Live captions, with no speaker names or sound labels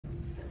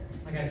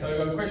Okay, so we've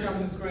got a question up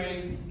on the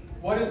screen.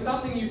 What is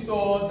something you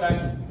saw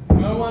that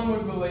no one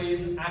would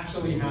believe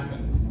actually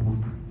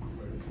happened?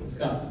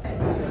 Discuss.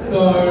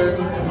 So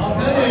I'll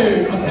tell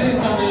you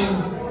something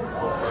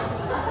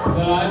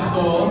that I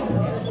saw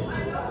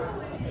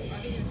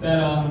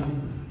that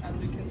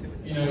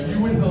you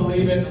wouldn't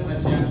believe it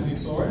unless you actually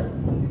saw it.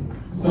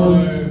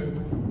 So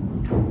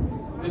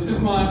this is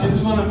my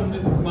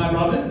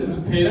brothers. This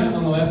is Peter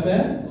on the left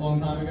there, a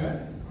long time ago,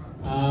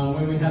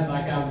 when we had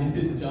like our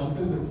knitted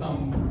jumpers that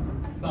some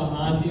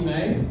auntie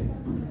made,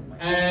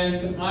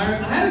 and I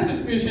had a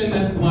suspicion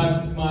that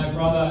my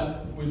brother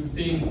would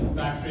sing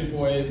Backstreet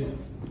Boys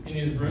in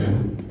his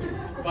room,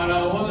 but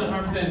I wasn't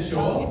 100%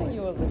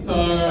 sure.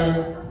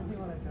 So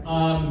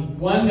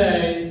one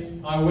day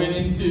I went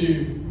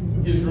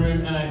into his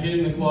room and I hid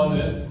in the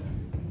closet,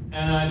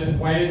 and I just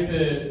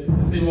waited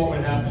to see what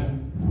would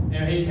happen.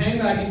 And he came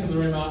back into the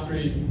room after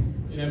he'd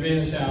been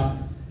in the shower,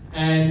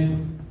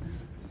 and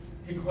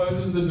he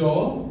closes the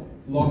door,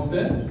 locks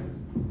it,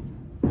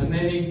 and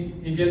then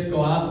he gets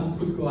glasses,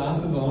 puts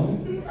glasses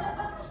on.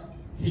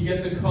 He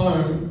gets a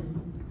comb.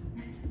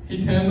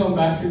 He turns on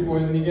Backstreet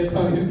Boys and he gets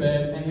on his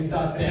bed and he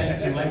starts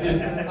dancing like this,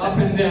 up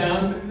and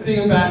down,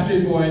 singing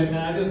Backstreet Boys, and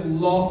I just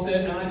lost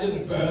it and I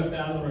just burst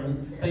out of the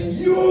room saying,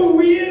 "You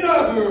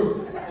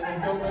weirdo!" And I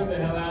got the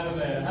hell out of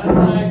there. And I'm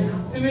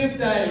like, to this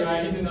day,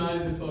 right, he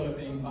denies this sort of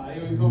thing, but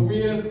it was the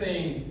weirdest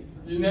thing.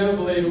 You never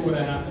believe it would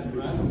have happened,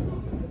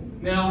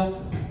 right?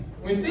 Now,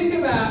 when we think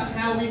about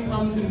how we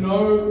come to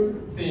know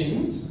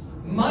things,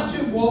 much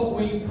of what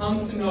we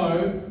come to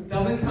know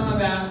doesn't come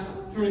about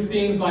through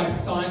things like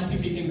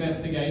scientific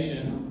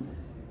investigation.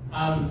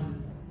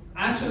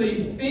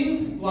 Actually,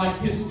 things like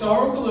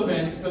historical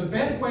events, the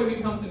best way we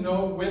come to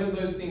know whether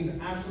those things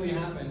actually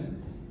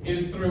happen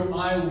is through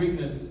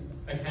eyewitness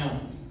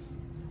accounts,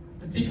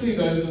 particularly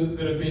those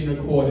that have been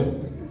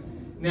recorded.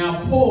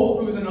 Now, Paul,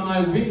 who was an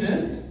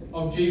eyewitness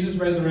of Jesus'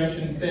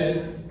 resurrection, says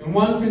in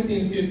 1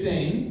 Corinthians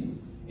 15,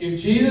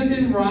 if Jesus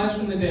didn't rise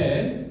from the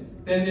dead,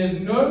 then there's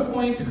no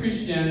point to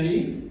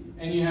Christianity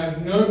and you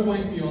have no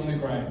point beyond the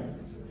grave.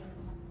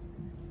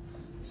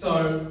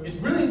 So it's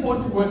really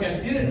important to work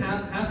out, did it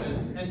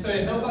happen? And so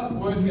to help us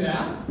work it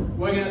out,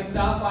 we're going to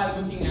start by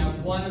looking at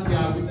one of the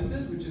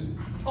eyewitnesses, which is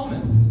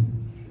Thomas.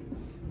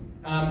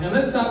 And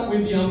let's start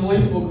with the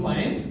unbelievable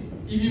claim.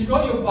 If you've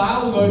got your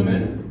Bibles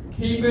open,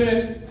 keep it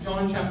at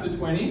John chapter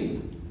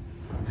 20.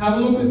 Have a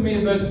look with me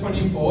at verse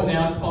 24.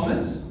 Now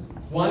Thomas,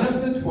 one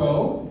of the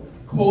 12,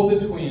 called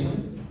the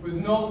twin, was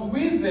not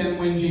with them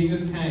when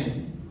Jesus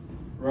came.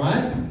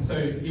 Right?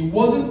 So he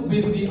wasn't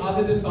with the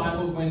other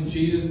disciples when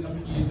Jesus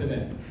appeared to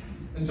them.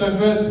 And so in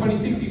verse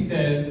 26 he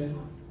says,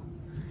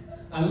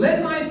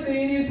 unless I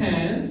see in his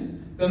hands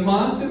the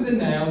marks of the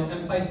nails,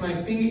 and place my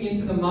finger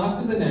into the marks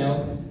of the nails,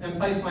 and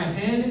place my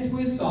hand into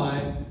his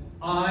side,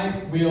 I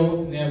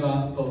will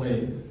never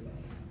believe.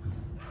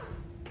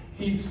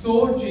 He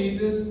saw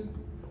Jesus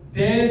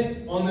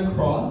dead on the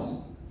cross.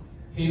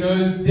 He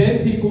knows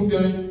dead people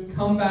don't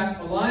come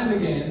back alive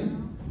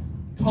again.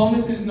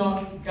 Thomas is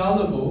not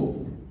gullible.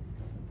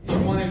 He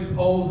wanted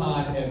cold,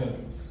 hard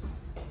evidence.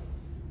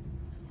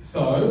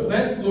 So,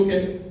 let's look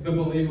at the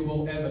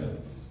believable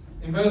evidence.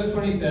 In verse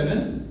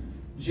 27,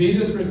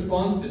 Jesus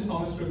responds to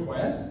Thomas'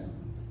 request.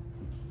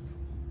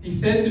 He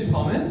said to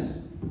Thomas,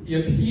 he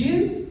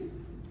appears,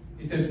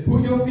 he says,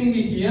 put your finger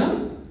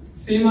here,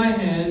 see my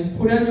hands,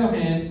 put out your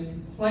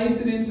hand, place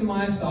it into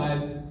my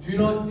side, do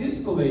not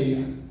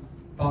disbelieve,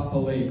 but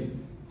believe.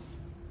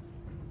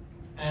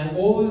 And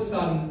all of a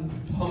sudden,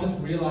 Thomas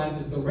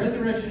realizes the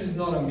resurrection is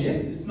not a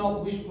myth, it's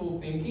not wishful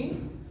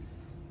thinking.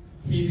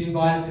 He's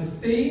invited to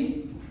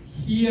see,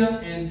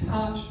 hear, and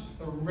touch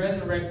the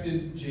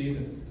resurrected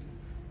Jesus.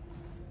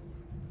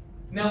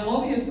 Now,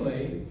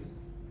 obviously,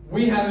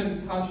 we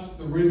haven't touched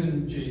the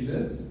risen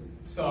Jesus,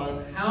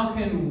 so how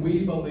can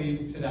we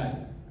believe today?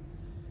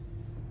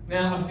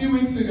 Now, a few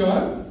weeks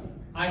ago,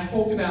 I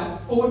talked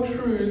about 4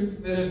 truths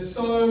that are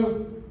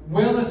so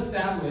well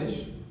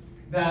established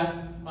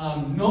that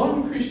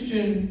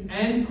non-Christian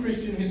and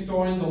Christian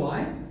historians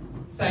alike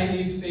say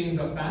these things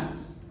are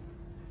facts.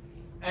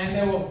 And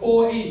there were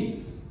 4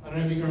 E's. I don't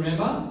know if you can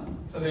remember.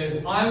 So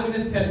there's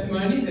eyewitness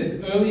testimony,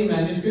 there's early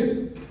manuscripts,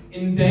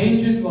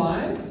 endangered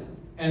lives,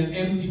 and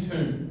empty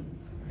tomb.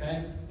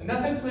 Okay? And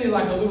that's hopefully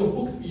like a little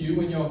hook for you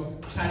when you're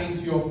chatting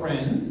to your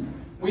friends.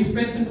 We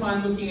spent some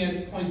time looking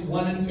at points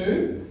 1 and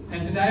 2,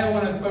 and today I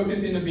want to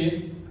focus in a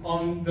bit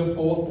on the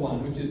 4th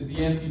one, which is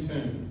the empty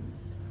tomb.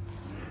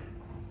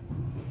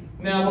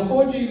 Now,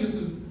 before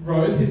Jesus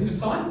rose, his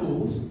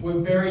disciples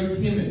were very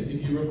timid.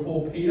 If you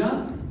recall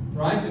Peter,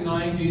 right,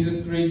 denying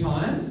Jesus 3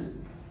 times.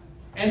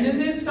 And then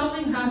there's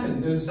something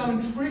happened. There's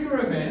some trigger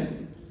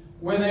event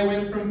where they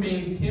went from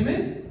being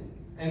timid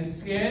and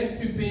scared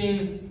to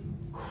being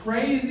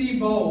crazy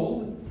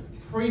bold,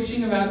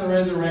 preaching about the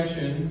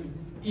resurrection,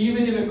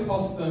 even if it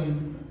cost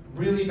them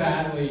really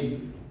badly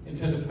in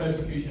terms of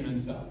persecution and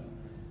stuff.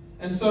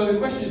 And so the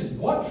question is,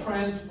 what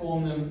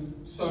transformed them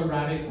so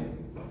radically?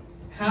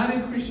 How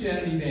did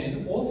Christianity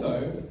then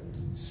also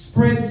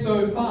spread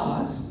so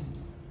fast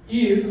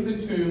if the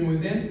tomb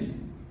was empty.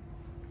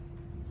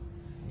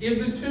 If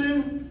the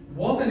tomb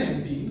wasn't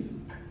empty,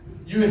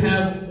 you would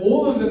have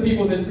all of the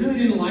people that really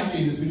didn't like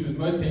Jesus, which was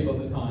most people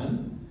at the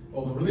time,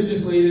 or the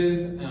religious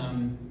leaders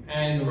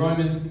and the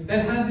Romans, they'd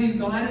have these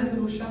guided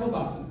little shuttle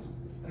buses.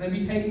 And they'd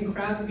be taking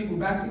crowds of people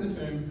back to the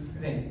tomb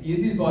and saying,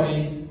 here's his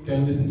body, go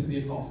listen to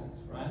the apostles,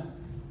 right?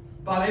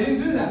 But they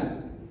didn't do that.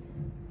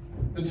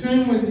 The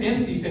tomb was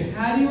empty, so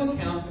how do you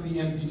account for the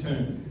empty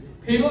tomb?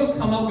 People have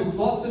come up with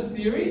lots of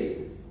theories.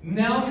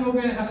 Now you're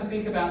going to have to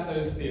think about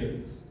those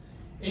theories.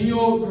 In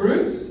your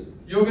groups,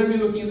 you're going to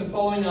be looking at the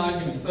following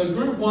arguments. So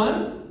group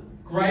 1,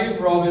 grave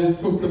robbers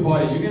took the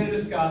body. You're going to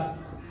discuss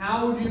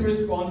how would you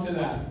respond to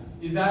that.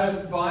 Is that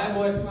a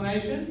viable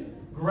explanation?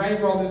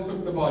 Grave robbers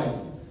took the body.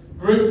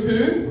 Group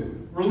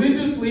 2,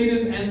 religious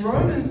leaders and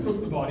Romans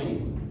took the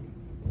body.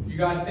 You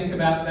guys think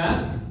about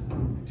that.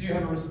 Do you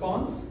have a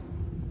response?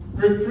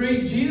 Group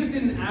 3, Jesus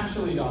didn't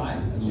actually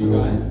die. That's you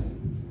guys.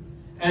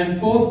 And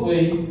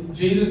fourthly,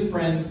 Jesus'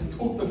 friends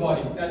took the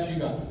body. That's you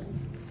guys.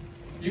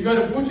 You've got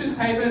a butcher's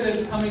paper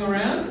that's coming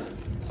around.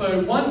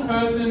 So one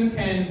person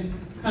can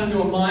kind of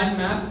do a mind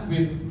map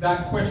with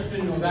that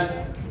question or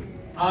that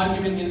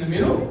argument in the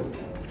middle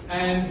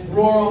and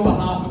draw on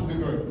behalf of the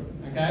group.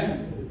 Okay?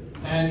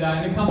 And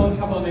in a couple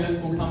of minutes,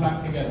 we'll come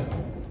back together.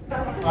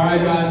 All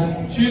right,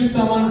 guys. Choose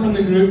someone from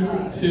the group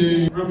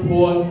to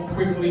report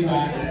quickly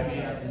back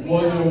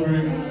what your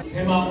group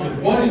came up with.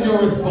 What is your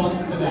response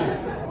to that?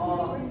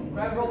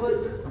 Grave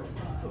robbers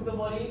took the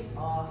body.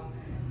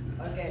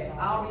 Okay,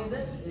 our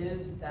reason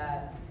is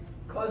that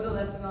clothes are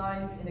left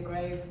behind in the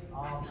grave.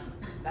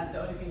 That's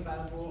the only thing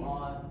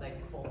valuable, like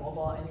for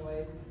mobile,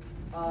 anyways.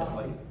 Dead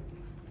body.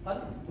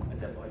 Pardon? A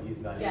dead body is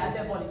valuable. Yeah, a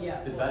dead body.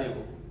 Yeah. It's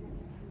valuable.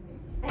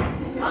 I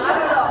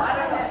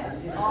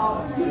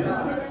don't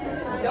know.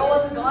 There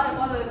was a guy in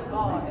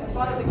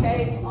front of the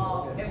cave.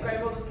 If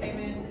grave robbers came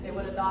in, they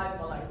would have died,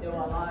 but like they were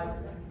alive.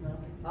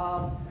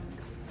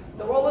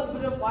 The robbers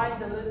wouldn't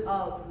find the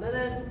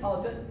linen,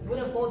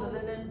 wouldn't fold the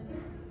linen.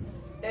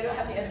 They don't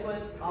have the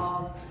adequate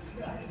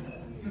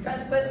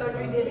transplant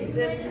surgery didn't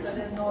exist, so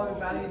there's no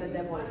value in the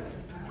dead body.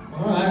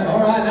 All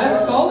right,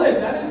 that's solid.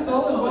 That is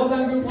solid. Well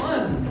done, group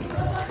 1.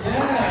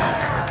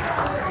 Yeah.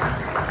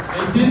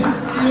 They didn't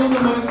steal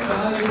the most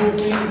valuable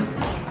thing,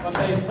 but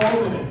they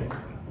folded it.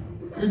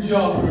 Good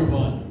job, group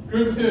 1.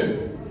 Group 2.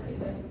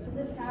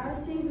 The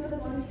Pharisees were the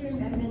ones who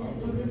remembered that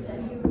Jesus said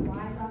he would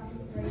rise after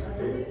 3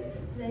 days.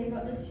 So they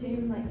got the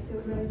tomb like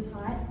sealed really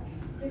tight.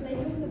 So if they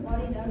took the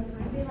body, they would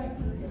kind of be like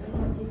fulfilling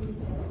what Jesus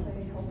said, so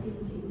helping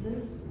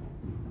Jesus.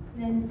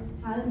 And then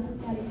how does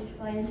that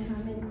explain how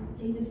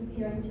Jesus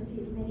appearing to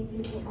many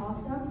people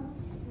after?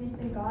 And if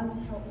the gods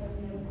help them,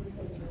 they will lose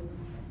their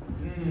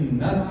dreams.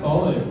 That's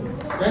solid.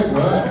 Great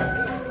work.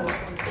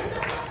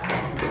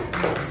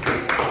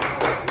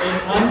 It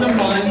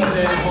undermines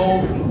their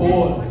whole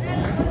cause.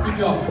 Right? Good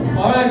job.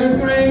 All right, group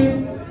 3.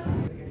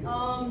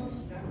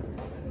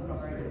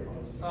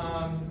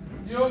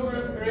 Your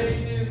group 3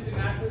 is to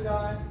naturally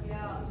die.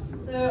 Yeah.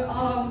 So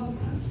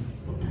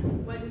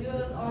when he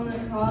was on the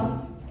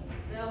cross,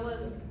 there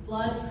was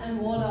blood and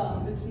water,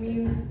 which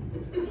means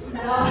he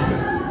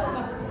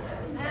died.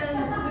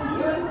 And since he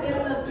was in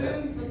the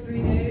tomb for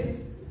 3 days,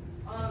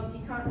 he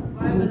can't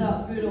survive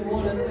without food or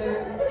water. So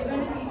even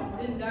if he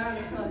didn't die on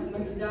the cross, he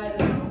must have died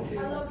in the tomb.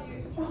 I love you.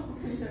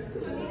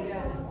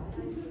 Yeah.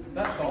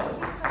 That's solid.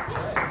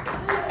 Great.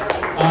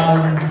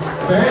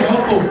 Very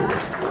helpful.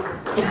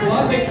 The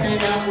blood that came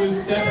out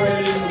was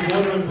separated into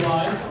water and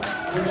blood,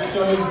 which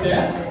shows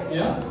death.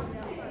 Yeah.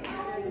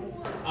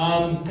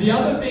 The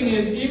other thing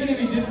is, even if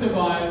he did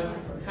survive,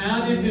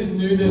 how did this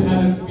dude that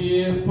had a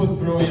spear put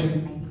through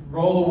him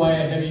roll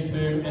away a heavy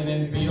tomb and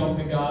then beat off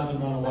the guards and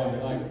run away?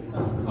 Like,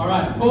 all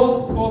right,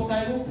 fourth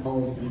table.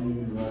 All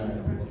things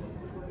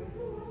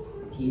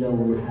Peter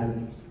would have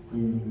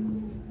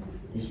been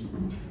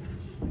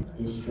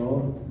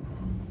destroyed,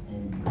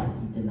 and he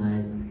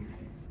denied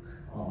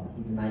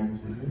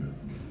Jesus.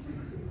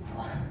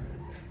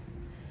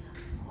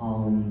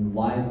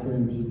 Why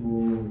couldn't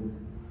people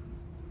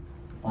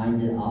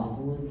find it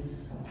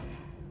afterwards?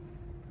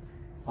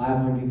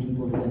 500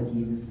 people saw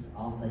Jesus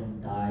after he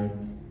died.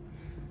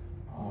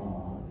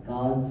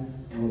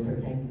 Guards were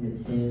protecting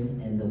the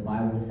tomb, and the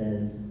Bible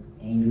says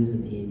angels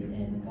appeared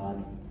and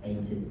guards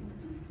fainted.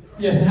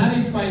 Yes, how do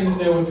you explain that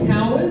they were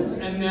cowards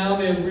and now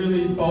they're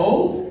really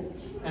bold?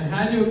 And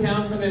how do you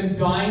account for them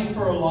dying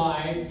for a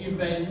lie? If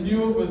they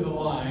knew it was a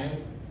lie,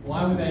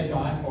 why would they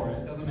die for it?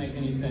 It doesn't make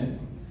any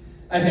sense.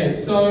 Okay,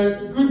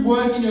 so good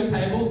work in your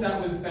tables.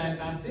 That was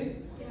fantastic.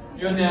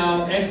 You're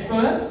now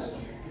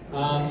experts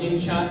in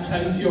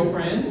chatting to your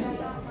friends.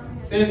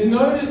 There's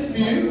no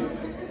dispute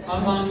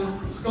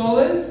among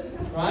scholars,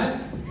 right?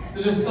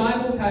 The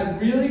disciples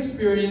had real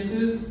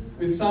experiences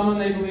with someone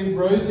they believe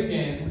rose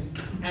again,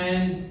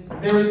 and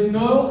there is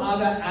no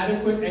other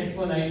adequate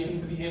explanation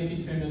for the empty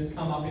tomb that's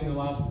come up in the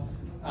last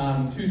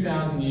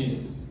 2,000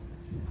 years.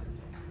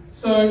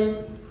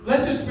 So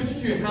let's just switch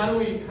to how do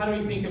we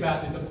think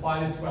about this,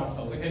 apply this to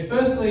ourselves. Okay,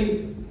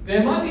 firstly,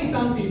 there might be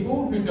some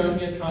people who don't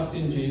yet trust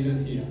in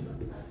Jesus here.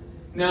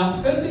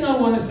 Now, first thing I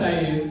want to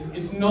say is,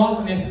 it's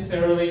not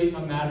necessarily a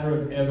matter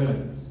of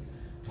evidence.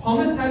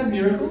 Thomas had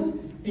miracles,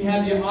 he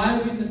had the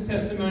eyewitness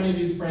testimony of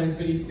his friends,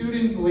 but he still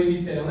didn't believe. He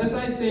said, unless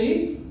I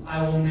see,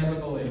 I will never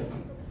believe.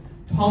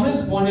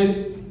 Thomas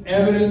wanted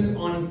evidence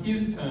on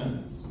his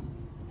terms.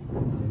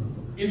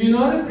 If you're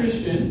not a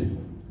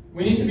Christian,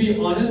 we need to be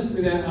honest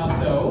with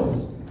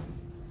ourselves.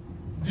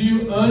 Do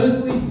you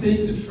earnestly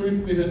seek the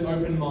truth with an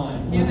open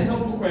mind? Here's a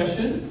helpful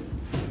question.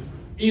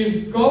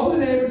 If God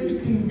was able to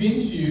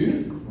convince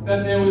you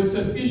that there was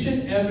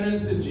sufficient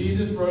evidence that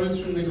Jesus rose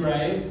from the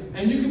grave,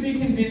 and you could be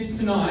convinced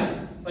tonight,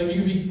 like you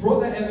could be brought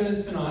that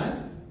evidence tonight,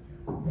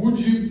 would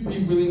you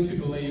be willing to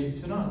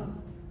believe tonight?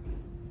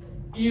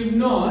 If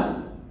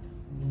not,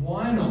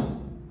 why not?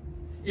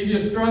 If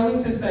you're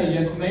struggling to say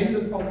yes, maybe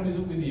the problem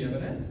isn't with the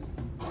evidence.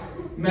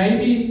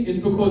 Maybe it's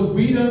because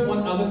we don't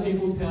want other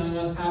people telling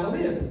us how to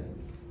live.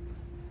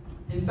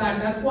 In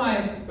fact, that's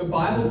why the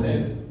Bible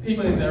says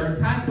people either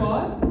attack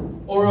God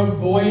or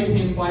avoid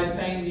him by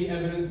saying the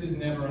evidence is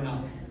never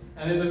enough.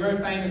 And there's a very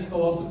famous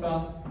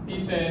philosopher, he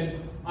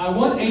said, I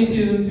want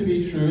atheism to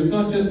be true. It's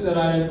not just that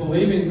I don't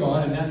believe in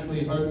God and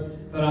naturally hope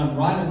that I'm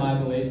right in my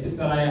belief. It's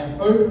that I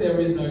hope there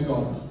is no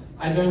God.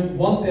 I don't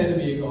want there to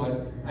be a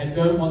God. I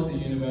don't want the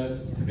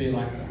universe to be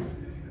like that.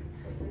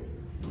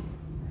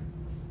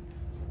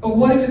 But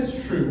what if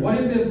it's true? What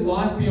if there's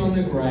life beyond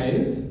the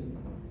grave?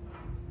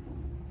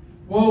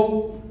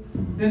 Well,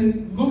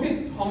 then look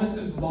at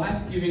Thomas's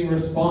life-giving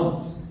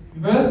response.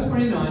 Verse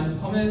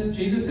 29,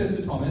 Jesus says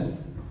to Thomas,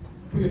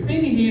 put your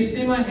finger here,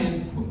 see my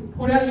hands,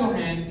 put out your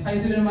hand,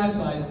 place it in my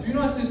side. Do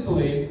not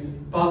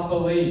disbelieve, but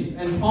believe.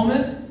 And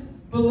Thomas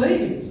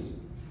believes.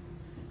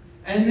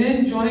 And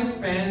then John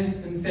expands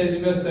and says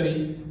in verse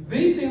 30,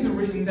 these things are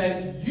written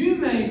that you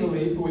may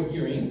believe who are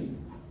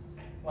hearing,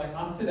 like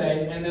us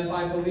today, and that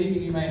by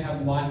believing you may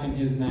have life in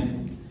his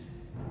name.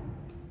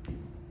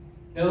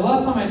 Now, the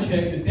last time I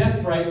checked, the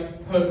death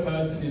rate per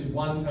person is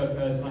 1 per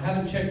person. I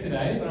haven't checked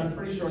today, but I'm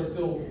pretty sure it's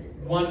still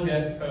 1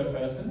 death per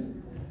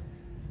person.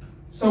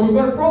 So we've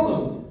got a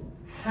problem.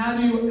 How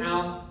do you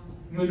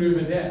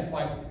outmaneuver death?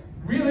 Like,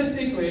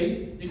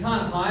 realistically, you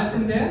can't hide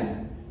from death.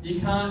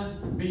 You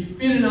can't be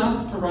fit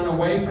enough to run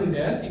away from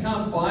death. You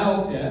can't buy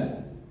off death.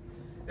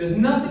 There's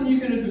nothing you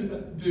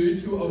can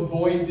do to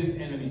avoid this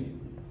enemy.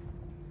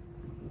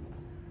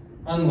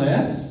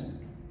 Unless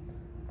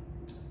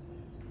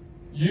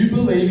you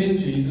believe in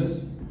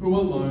Jesus, who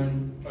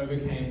alone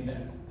overcame death.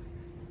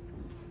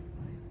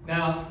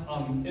 Now,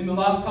 in the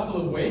last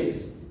couple of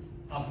weeks,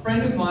 a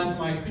friend of mine from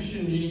my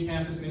Christian Uni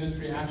Campus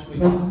ministry actually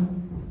died.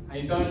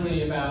 He's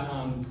only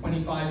about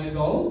 25 years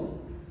old.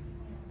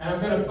 And I've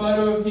got a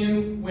photo of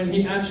him when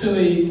he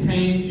actually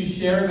came to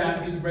share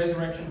about his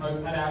resurrection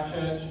hope at our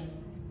church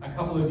a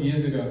couple of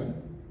years ago.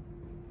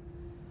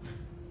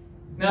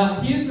 Now,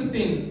 here's the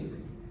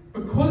thing.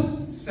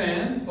 Because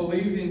Sam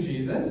believed in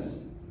Jesus,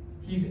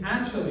 he's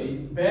actually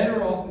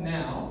better off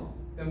now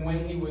than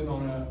when he was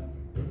on earth.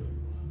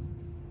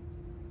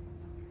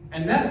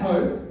 And that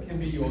hope can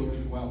be yours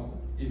as well,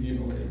 if you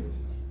believe.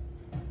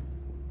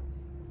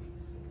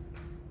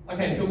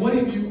 Okay, so what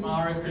if you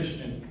are a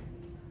Christian?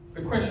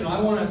 The question I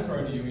want to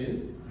throw to you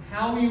is,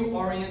 how are you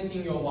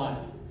orienting your life?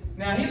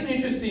 Now, here's an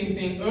interesting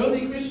thing.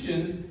 Early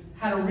Christians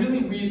had a really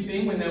weird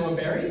thing when they were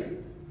buried.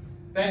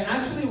 They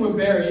actually were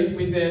buried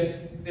with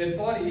their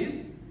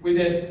bodies, with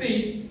their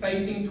feet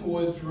facing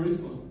towards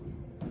Jerusalem.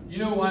 You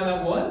know why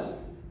that was?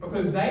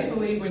 Because they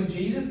believed when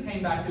Jesus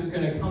came back, he was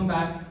going to come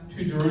back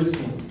to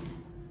Jerusalem.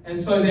 And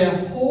so their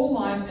whole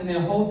life and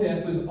their whole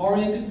death was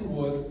oriented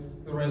towards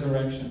the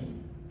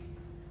resurrection.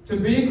 To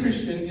be a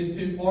Christian is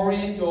to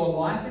orient your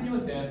life and your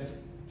death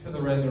to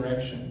the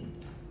resurrection.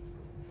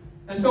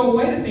 And so a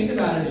way to think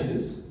about it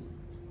is,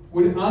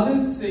 would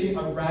others see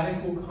a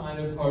radical kind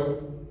of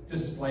hope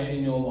displayed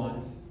in your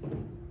life?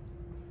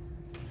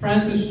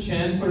 Francis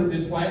Chan put it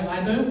this way,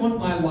 I don't want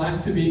my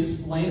life to be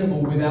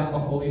explainable without the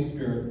Holy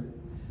Spirit.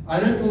 I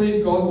don't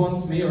believe God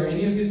wants me or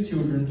any of his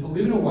children to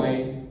live in a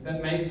way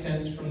that makes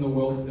sense from the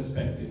world's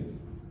perspective.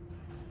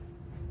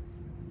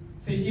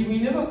 See, if we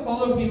never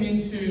follow him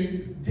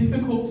into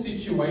difficult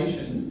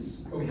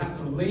situations where we have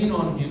to lean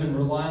on him and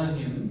rely on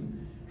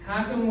him,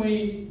 how can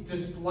we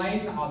display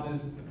to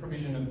others the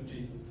provision of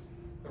Jesus,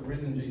 the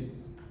risen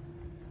Jesus?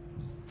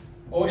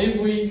 Or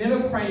if we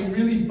never pray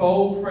really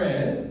bold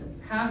prayers,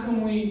 how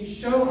can we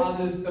show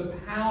others the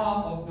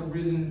power of the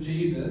risen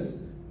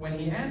Jesus when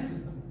he answers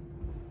them?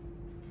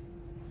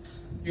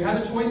 You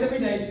have a choice every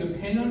day to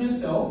depend on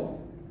yourself,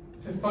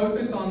 to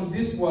focus on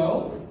this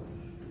world,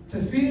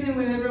 to fit in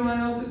with everyone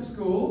else at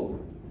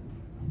school,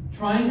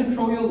 try and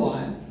control your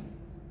life,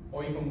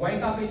 or you can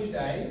wake up each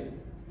day,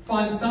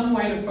 find some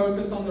way to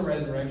focus on the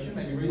resurrection,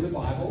 maybe read the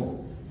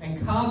Bible,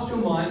 and cast your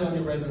mind on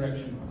your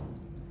resurrection hope.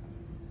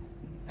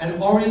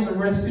 And orient the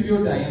rest of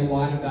your day in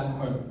light of that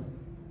hope.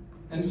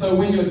 And so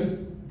when you're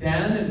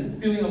down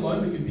and feeling alone,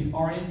 but you'd be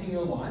orienting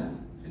your life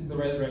to the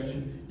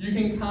resurrection, you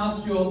can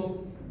cast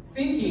your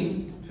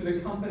thinking to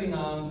the comforting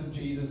arms of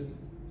Jesus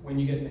when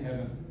you get to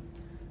heaven.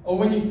 Or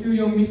when you feel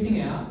you're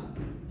missing out,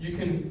 you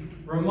can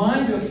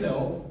remind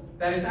yourself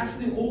that it's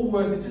actually all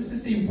worth it just to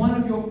see one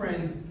of your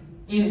friends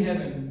in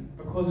heaven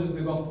because of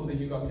the gospel that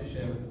you got to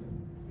share with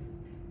them.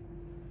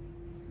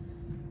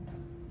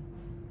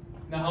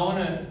 Now, I want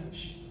to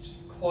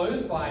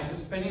close by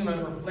just spending a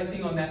moment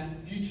reflecting on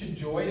that future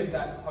joy of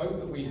that hope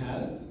that we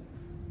have,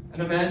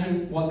 and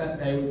imagine what that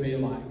day would be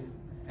like.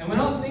 And when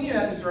I was thinking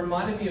about this, it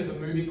reminded me of a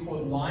movie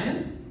called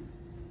Lion,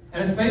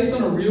 and it's based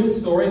on a real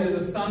story. There's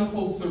a son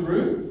called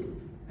Saru,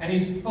 and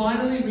he's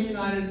finally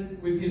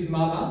reunited with his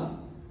mother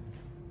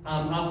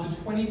after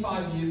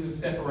 25 years of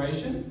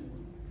separation.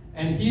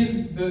 And here's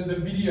the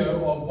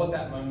video of what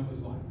that moment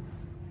was like.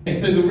 And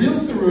so the real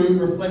Saru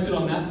reflected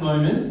on that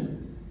moment,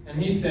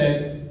 and he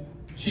said,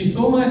 "She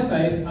saw my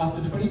face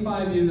after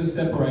 25 years of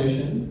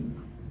separation.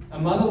 A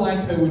mother like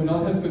her would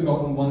not have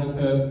forgotten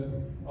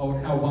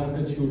how one of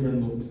her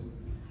children looked.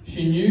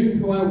 She knew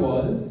who I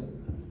was,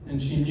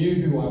 and she knew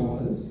who I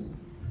was.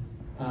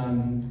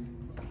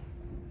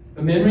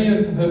 The memory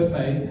of her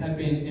face had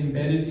been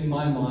embedded in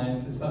my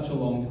mind for such a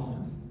long time."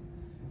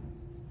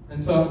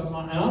 And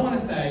I want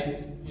to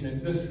say,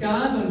 the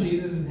scars on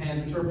Jesus'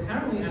 hands, which are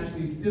apparently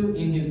actually still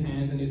in his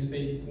hands and his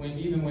feet,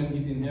 even when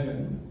he's in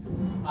heaven,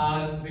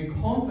 are the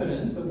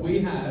confidence that we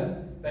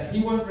have that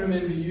he won't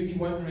remember you, he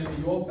won't remember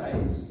your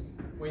face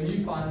when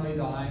you finally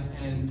die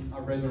and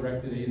are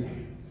resurrected either.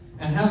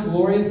 And how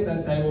glorious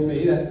that day will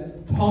be,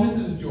 that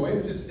Thomas's joy,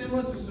 which is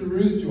similar to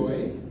Saru's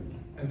joy,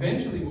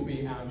 eventually will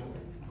be our joy.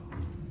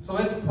 So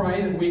let's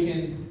pray that we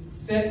can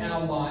set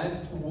our lives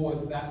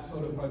towards that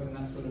sort of hope and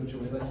that sort of joy.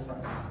 Let's pray.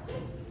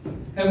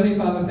 Heavenly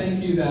Father,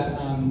 thank you that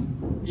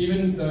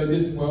even though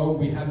this world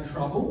we have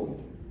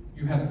trouble,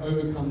 you have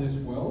overcome this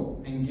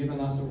world and given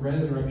us a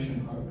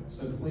resurrection hope.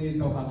 So please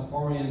help us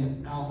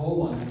orient our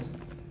whole lives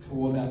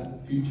toward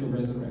that future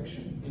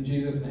resurrection. In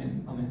Jesus'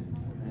 name, amen.